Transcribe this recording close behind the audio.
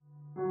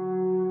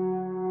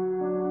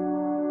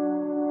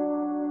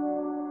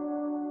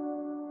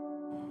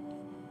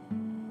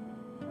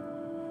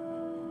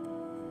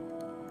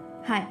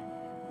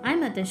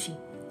Matashi.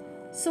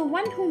 So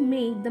one who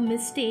made the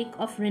mistake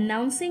of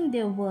renouncing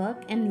their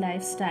work and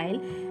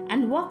lifestyle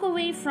and walk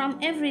away from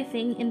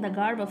everything in the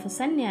garb of a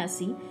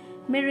sannyasi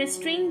may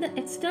restrain the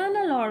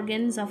external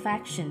organs of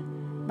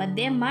action, but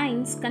their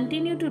minds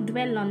continue to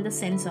dwell on the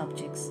sense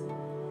objects.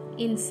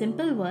 In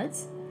simple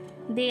words,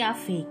 they are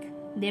fake.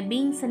 Their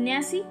being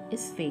sannyasi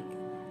is fake.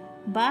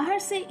 बाहर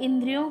से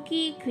इंद्रियों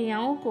की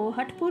क्रियाओं को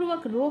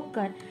हठपूर्वक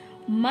रोककर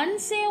मन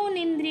से उन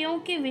इंद्रियों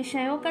के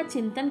विषयों का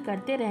चिंतन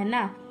करते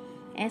रहना,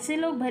 ऐसे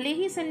लोग भले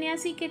ही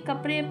सन्यासी के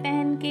कपड़े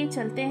पहन के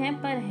चलते हैं,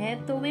 पर है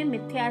तो वे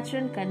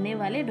मिथ्याचरण करने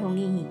वाले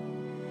ढोंगी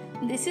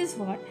ही. This is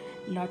what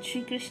Lord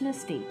Shri Krishna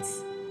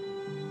states.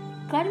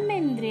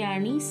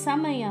 कर्मेंद्रियाणि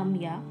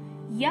समयम्य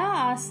या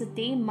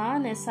आसते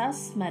मानसा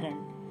स्मरण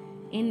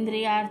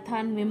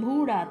इंद्रियार्थान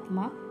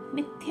विमूढ़ात्मा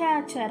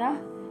मिथ्याचरः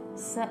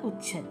स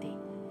उच्यते.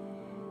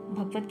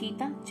 भगवद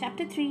गीता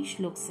चैप्टर 3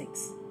 श्लोक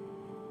 6.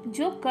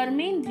 जो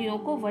कर्मेंद्रियों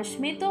को वश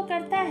में तो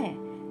करता है,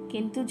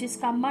 किंतु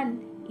जिसका मन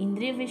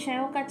इंद्रिय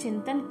विषयों का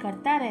चिंतन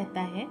करता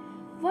रहता है,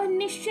 वह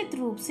निश्चित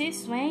रूप से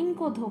स्वयं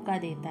को धोखा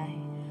देता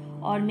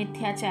है और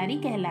मिथ्याचारी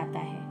कहलाता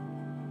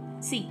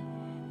है. See,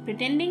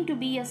 pretending to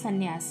be a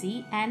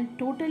sannyasi and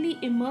totally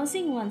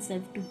immersing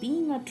oneself to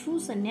being a true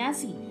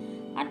sannyasi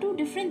are two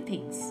different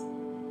things.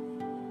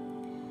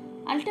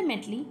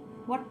 Ultimately,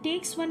 what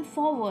takes one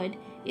forward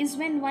is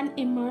when one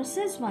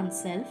immerses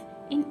oneself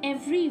in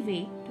every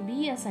way to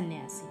be a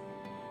sannyasi,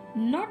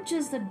 not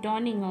just the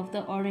donning of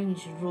the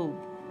orange robe,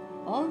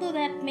 although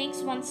that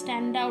makes one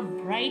stand out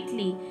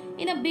brightly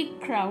in a big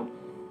crowd,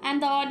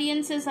 and the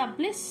audiences are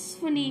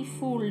blissfully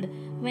fooled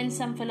when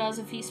some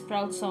philosophy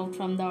sprouts out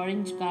from the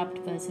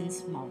orange-garbed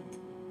person's mouth.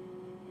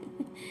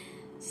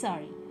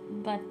 Sorry,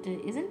 but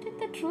isn't it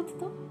the truth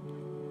though?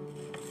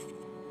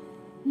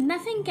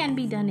 Nothing can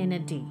be done in a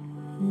day.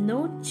 No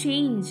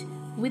change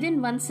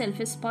within oneself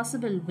is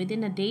possible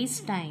within a day's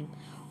time,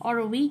 or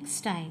a week's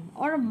time,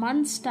 or a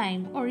month's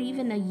time, or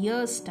even a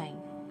year's time.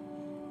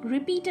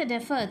 Repeated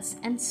efforts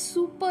and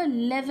super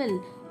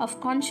level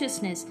of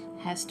consciousness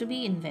has to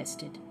be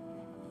invested.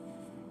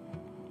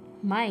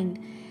 Mind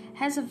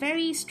has a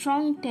very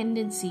strong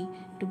tendency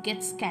to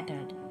get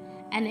scattered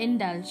and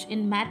indulge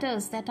in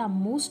matters that are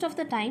most of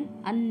the time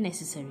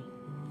unnecessary.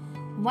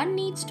 One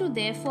needs to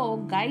therefore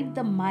guide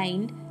the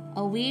mind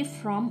away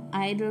from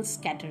idle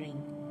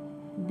scattering.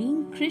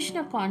 Being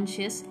Krishna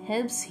conscious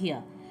helps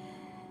here.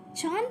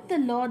 Chant the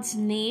Lord's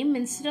name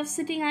instead of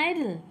sitting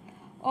idle,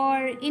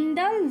 or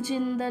indulge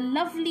in the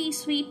lovely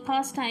sweet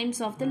pastimes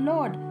of the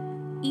Lord.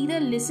 Either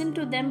listen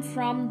to them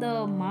from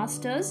the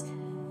masters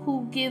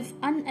who give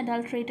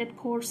unadulterated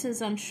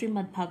courses on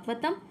Srimad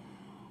Bhagavatam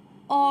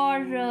or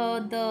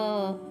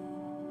the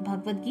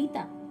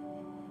Bhagavad-GITA.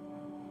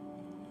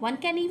 One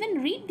can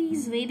even read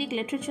these Vedic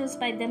literatures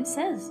by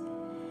themselves.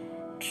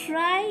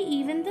 Try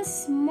even the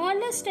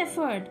smallest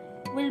effort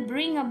will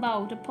bring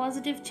about a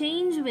positive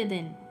change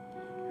within.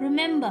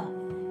 Remember,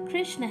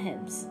 Krishna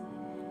helps.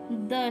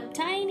 The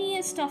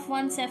tiniest of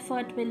one's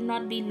effort will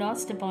not be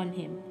lost upon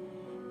him.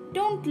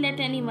 Don't let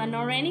anyone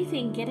or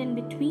anything get in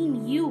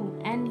between you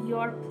and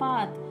your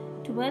path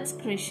towards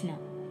Krishna.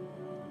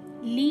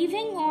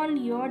 Leaving all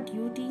your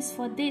duties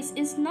for this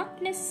is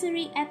not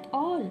necessary at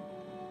all.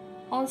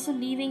 Also,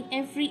 leaving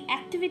every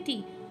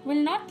activity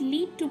will not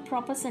lead to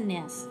proper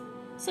sannyas.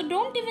 So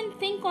don't even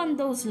think on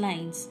those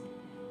lines.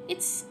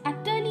 It's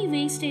utterly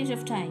wastage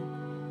of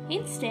time.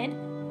 Instead,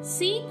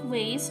 seek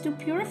ways to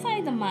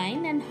purify the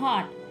mind and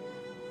heart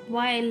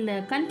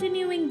while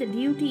continuing the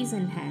duties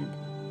in hand.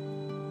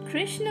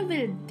 Krishna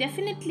will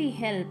definitely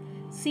help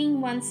seeing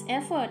one's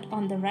effort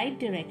on the right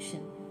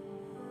direction.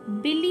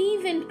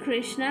 Believe in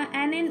Krishna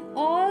and in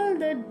all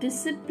the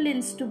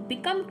disciplines to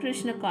become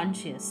Krishna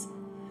conscious.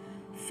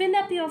 Fill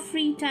up your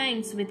free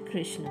times with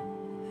Krishna.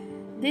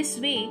 This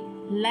way,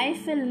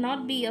 life will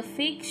not be a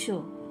fake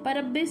show, but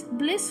a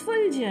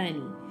blissful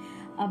journey,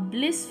 a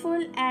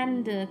blissful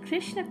and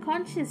Krishna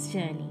conscious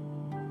journey.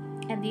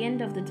 At the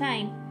end of the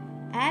time,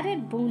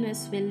 added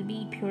bonus will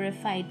be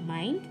purified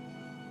mind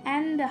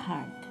and the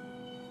heart.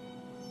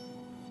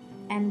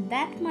 And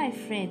that, my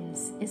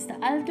friends, is the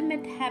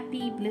ultimate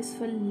happy,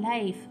 blissful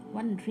life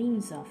one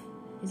dreams of,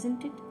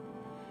 isn't it?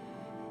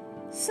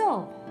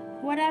 So,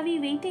 what are we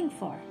waiting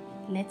for?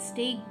 Let's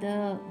take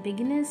the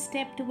beginner's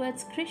step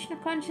towards Krishna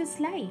conscious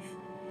life.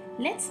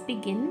 Let's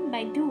begin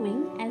by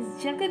doing as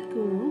Jagat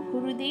Guru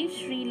Gurudev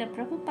Srila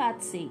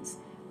Prabhupada says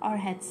or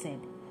had said.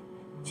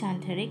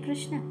 Chant Hare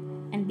Krishna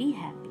and be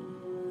happy.